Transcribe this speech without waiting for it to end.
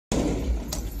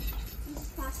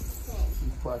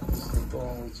practice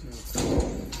going with you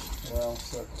around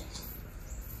circles.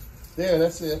 There,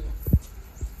 that's it.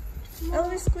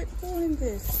 Always quit doing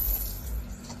this.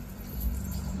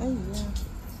 Oh yeah.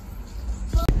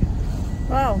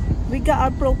 Wow, we got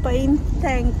our propane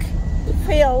tank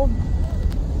filled.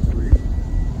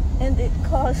 And it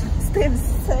cost, Steve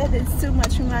said it's too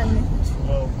much money.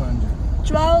 1,200.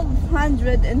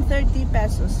 1,230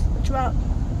 pesos. 12,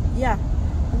 yeah.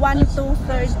 1 to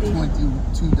 30.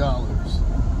 $22.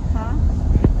 Huh?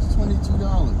 It's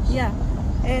 $22. Yeah.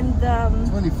 And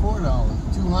 $24.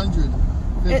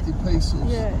 250 pesos.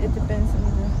 Yeah, it depends on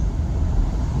the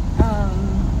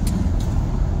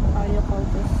how you call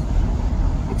this,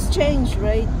 exchange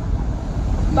rate.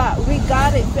 But we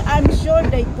got it. I'm sure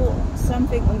they put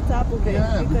something on top of it.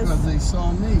 Yeah, because they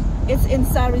saw me. It's in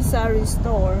Sari Sari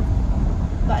store.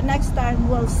 But next time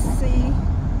we'll see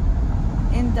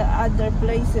in the other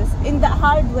places. In the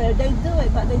hardware, they do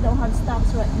it, but they don't have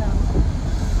stocks right now.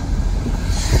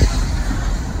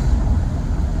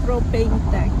 Propane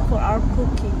tank for our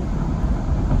cooking.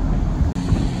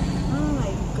 Oh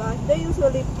my God! They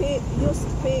usually use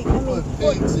pigs in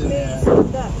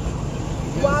that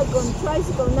wagon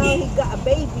tricycle. Now he got a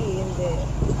baby in there.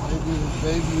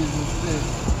 Baby is a fish.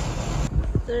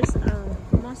 There's a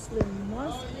Muslim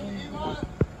mosque in here.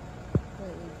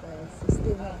 Wait, guys,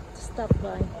 still have to stop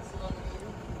by.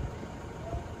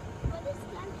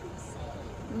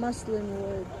 Muslim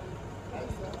word.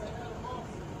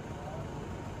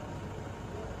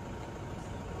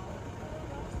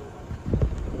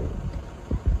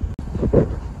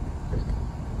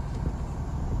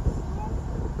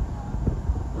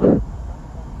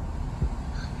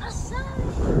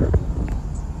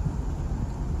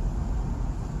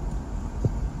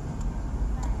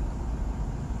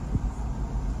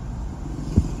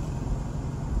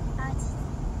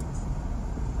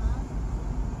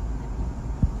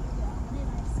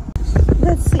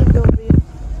 Let's see, Dobby.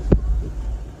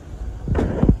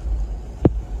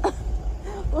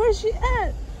 Where's she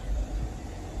at?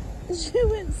 She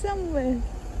went somewhere.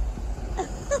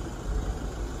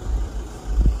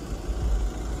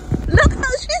 Look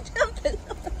how she jumped.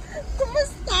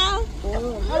 Kumusta?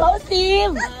 Hello,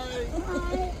 Steve. Hi.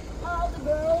 Hello, the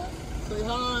girl. Say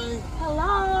hi.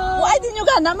 Hello. Why didn't you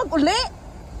gana mag-uli?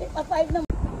 Pa-5 na.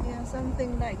 Yeah,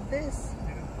 something like this.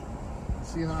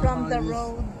 See how From high the this-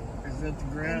 road. Is that the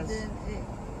And grass? then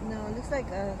no, it looks like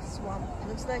a swamp. It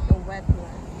looks like a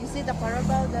wetland. You see the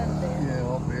parabel down there? Yeah,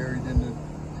 all buried in the...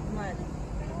 Mud.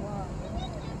 Wow.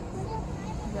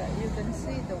 But you can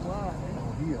see the water.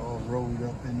 Oh, he all rolled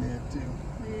up in there too.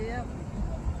 Yep.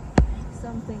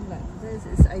 Something like this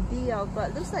is ideal,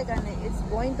 but looks like it's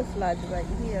going to flood right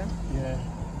here. Yeah,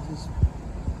 just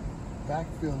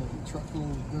backfilling a truckload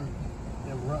of dirt.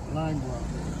 Yeah, lime rock.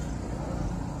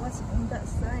 What's on that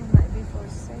sign? Might be for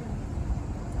sale.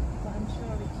 But I'm sure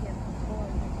we can't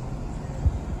afford it.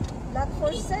 Not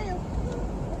for sale.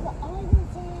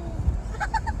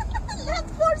 Not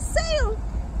for sale.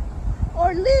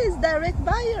 Or lease, direct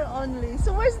buyer only.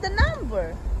 So where's the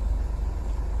number?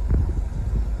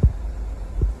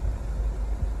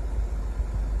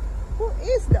 Who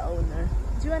is the owner?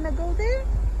 Do you wanna go there?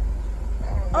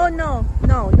 Oh no,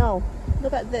 no, no.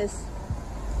 Look at this.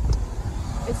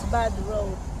 It's bad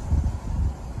road.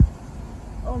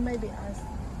 Or maybe ask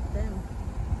them.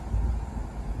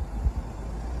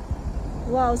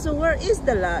 Wow, so where is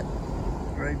the lot?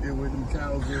 Right there where them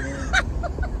cows are.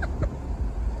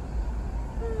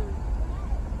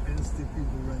 That's the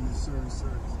people run the service.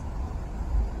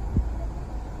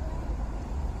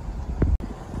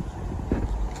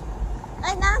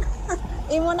 Ay, nang!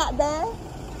 Imo na de?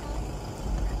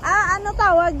 Ano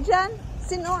tawag dyan?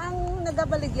 Sino ang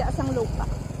nagabaligya sang lupa?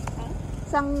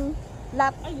 Sang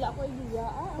lot? Ay, wala ko idea.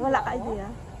 Wala ka idea?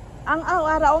 Ang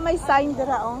araw may sign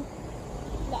dira oh.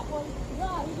 Wala ko idea.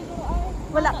 Hindi ko ay.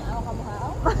 Wala. Ako ka mukha.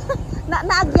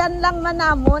 Naagyan lang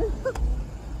manamon.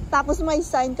 Tapos may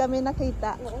sign kami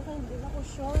nakita. Wala ko hindi na ko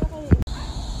sure kay.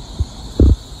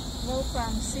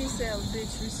 Welcome Cecil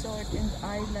Beach Resort and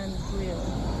Island Grill.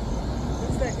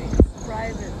 Looks like it's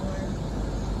private one.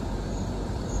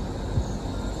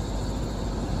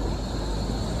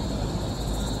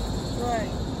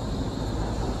 Right.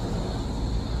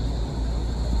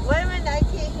 Wait a minute, I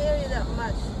can't hear you that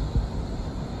much.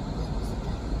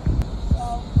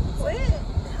 We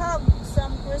have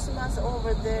some Christmas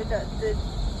over there that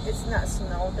it's not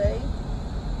snow day.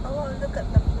 Oh, look at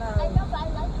the cloud. I know, but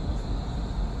I like this.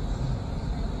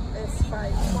 It's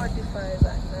 5:45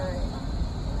 at night.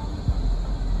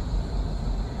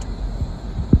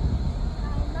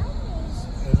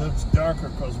 It looks darker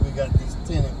because we got these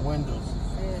tinted windows.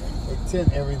 Yeah. They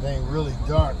tint everything really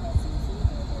dark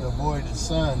to avoid the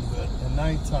sun, but at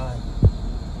nighttime,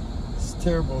 it's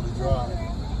terrible to drive.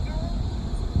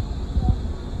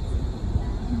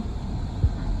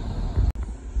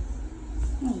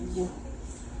 Ayo,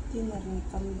 tinar ni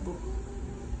kalbo.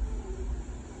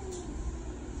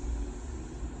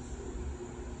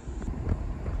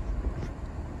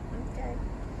 Okay.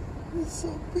 It's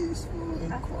so peaceful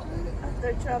and quiet.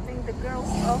 After dropping the girls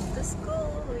off to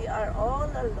school, we are all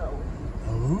alone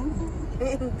Ooh.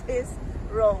 in this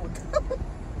road.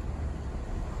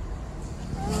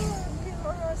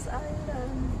 Guimaras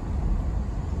Island.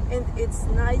 And it's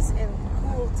nice and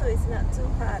cool too. It's not too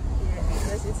hot yet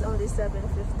because it's only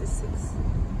 7:56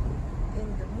 in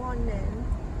the morning.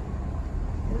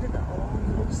 And look at all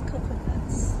those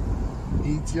coconuts.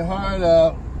 Eat your heart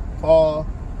out, Paul,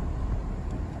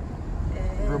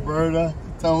 And, Roberta,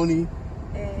 Tony.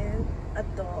 and a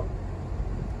dog.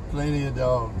 Plenty of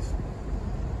dogs.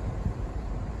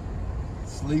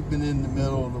 Sleeping in the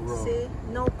middle of the road. See,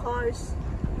 no cars,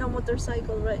 no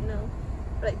motorcycle right now.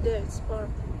 Right there, it's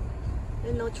parked.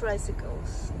 And no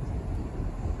tricycles.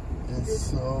 It's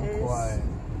This so is- quiet.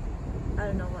 I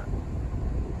don't know what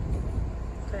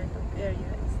kind of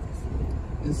area is this.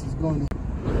 This is going to...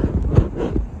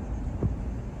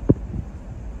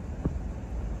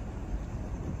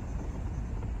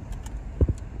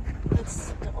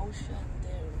 That's the ocean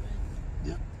there, right?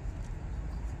 Yep.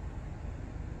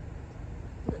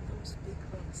 Look at those big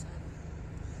rocks.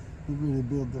 Look where they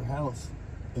built their house.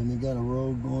 And they got a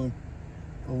road going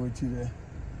over to the...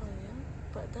 Oh yeah?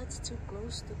 But that's too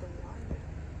close to the water.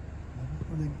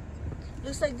 What they,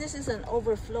 Looks like this is an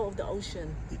overflow of the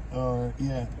ocean,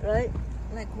 yeah. right?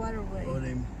 Like waterway. Or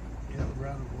they... Yeah,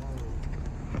 around the water.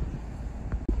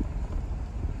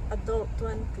 Adult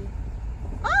 20.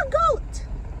 Ah, goat!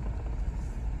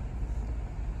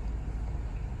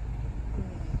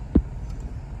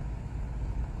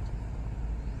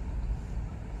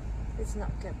 It's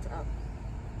not kept up.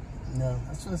 No,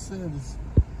 that's what I said. It's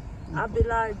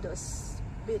Abelardo's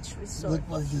Beach Resort. look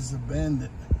like it's abandoned.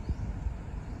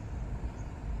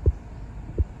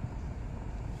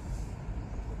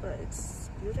 But it's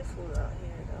beautiful out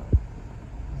here though.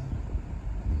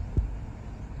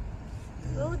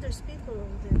 Yeah. Oh, there's people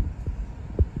over there.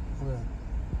 Where?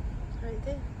 Right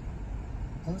there.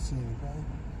 I don't see anybody.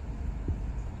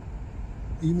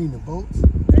 You mean the boats?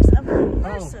 There's a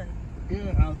person.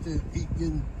 Yeah, out there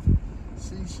eating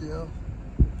seashell.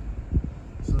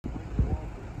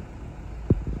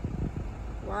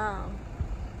 Wow.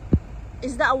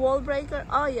 Is that a wall breaker?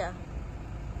 Oh yeah.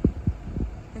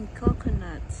 And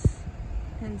coconuts.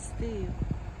 And Steve.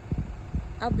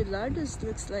 Abelardo's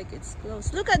looks like it's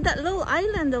close. Look at that little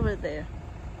island over there.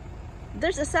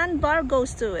 There's a sandbar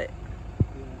goes to it.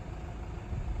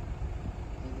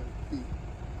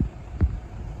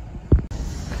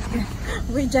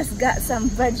 We just got some You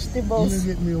vegetables. didn't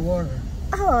get me a water.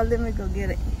 Oh, let me go get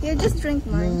it. Here, just drink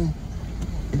mine. No.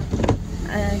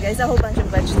 Ayan guys, a whole bunch of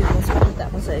vegetables.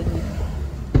 Pakita ko sa inyo.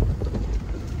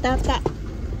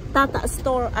 Tata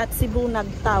store at Sibunag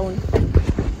Town.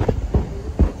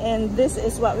 And this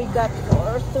is what we got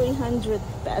for 300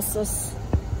 pesos.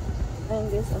 Ayan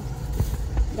guys, oh.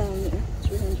 Down here,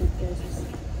 300 pesos.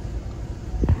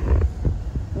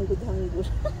 Ang good hanggur.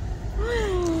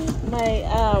 My,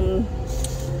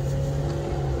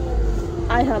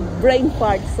 I have brain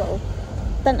fart, so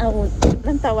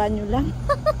tantawan nyo lang.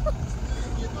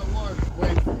 Get my water.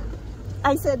 Wait for it.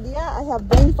 I said, yeah, I have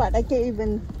brain fart. I can't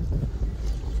even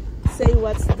say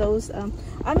what's those. I'm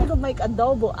gonna make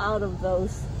adobo out of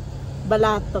those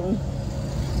balatong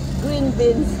green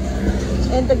beans,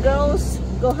 and the girls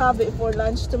go have it for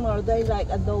lunch tomorrow. They like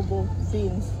adobo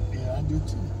beans. Yeah, I do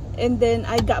too. And then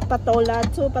I got patola,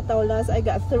 2 patolas. I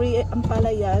got 3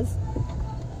 ampalayas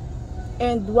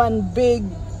and 1 big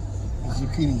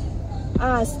Zucchini.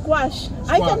 squash.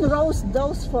 I can roast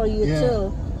those for you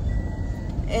too.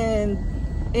 And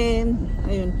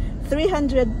ayun,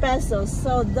 300 pesos.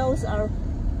 So those are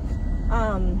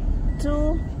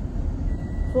 2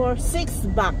 for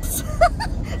 $6.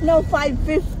 No,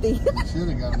 5.50. Should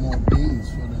have got more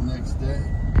beans for the next day.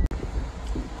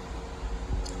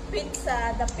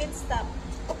 Pizza, the pit stop.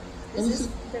 Let me This is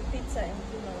see. the pizza in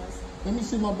Guimaras. Let me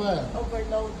see my bag.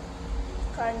 Overload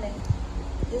carne.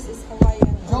 This is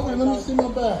Hawaiian. Joey, let me overload. see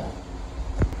my bag.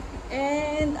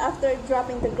 And after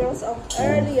dropping the girls off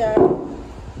earlier,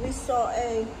 we saw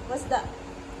a, what's that?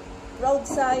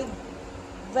 Roadside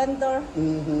vendor,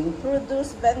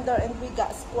 produce vendor, and we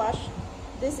got squash.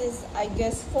 This is, I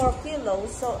guess, 4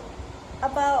 kilos. So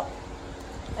about,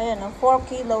 I don't know, 4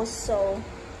 kilos. So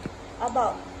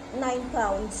about 9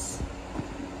 pounds.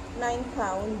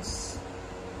 pounds.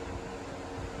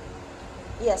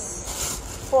 Yes,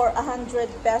 for 100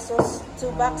 pesos, 2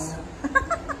 bucks.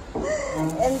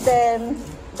 And then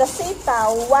the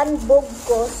sitaw, one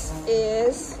bugkos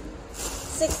is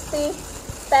 60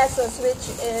 pesos, which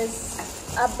is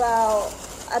about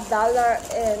 $1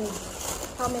 and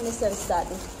how many cents,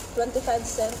 Daddy? 25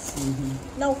 cents?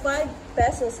 No, 5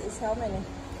 pesos is how many?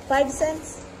 5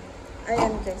 cents?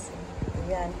 Ayan guys.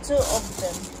 Ayan, 2 of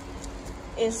them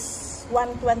is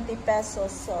 120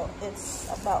 pesos, so it's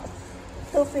about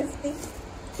 $2.50.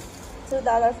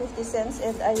 $2.50.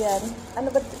 And ayan,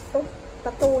 ano ba ito?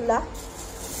 Patula.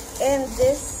 And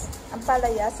this, ang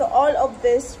palaya. So all of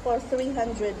this for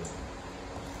 300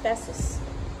 pesos.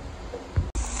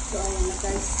 So ayan na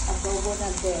guys, adobo na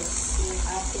this, yung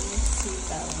ating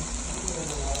sitaw.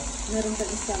 Meron pa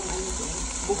isang ano din,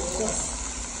 buksos.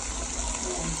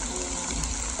 Ayan,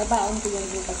 tabaon ko yan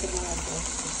yung kasi mga to.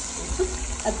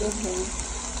 Adobo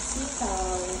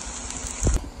sitaw.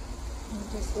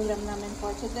 Just ulam namin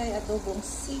for today, adobong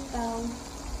sitaw.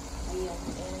 Ayan,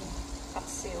 and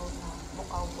paksiw na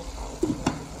bukaw-bukaw.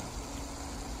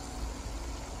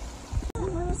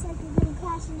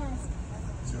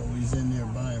 Joey's in there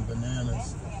buying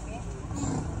bananas.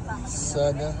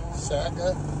 Saga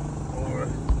or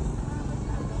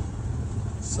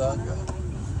Saga.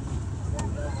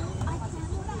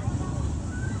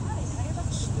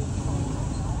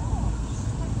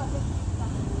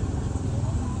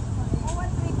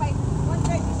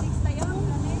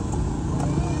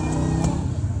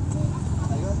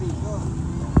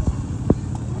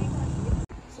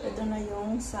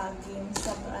 Saging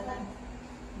sa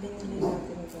binili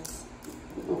natin guys.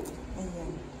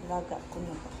 Ayan, laga ko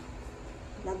na pa.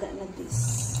 Laga na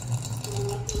this.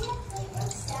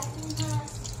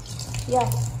 Yeah.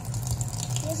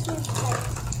 Yes, my friend.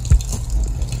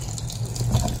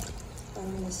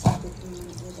 Paano nasabit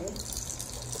yung ulit?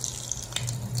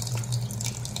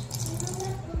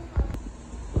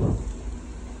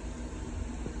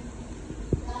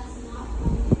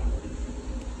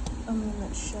 Ang na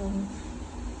siyang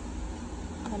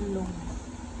halong.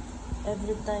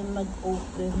 Every time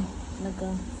mag-open,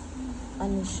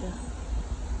 ano siya.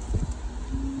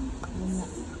 Muna.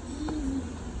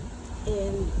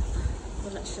 And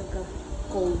wala siya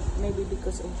cold. Maybe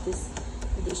because of this,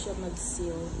 hindi siya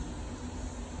mag-seal.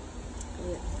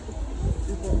 Kaya,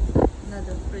 even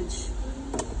another fridge,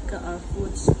 our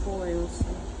food spoils.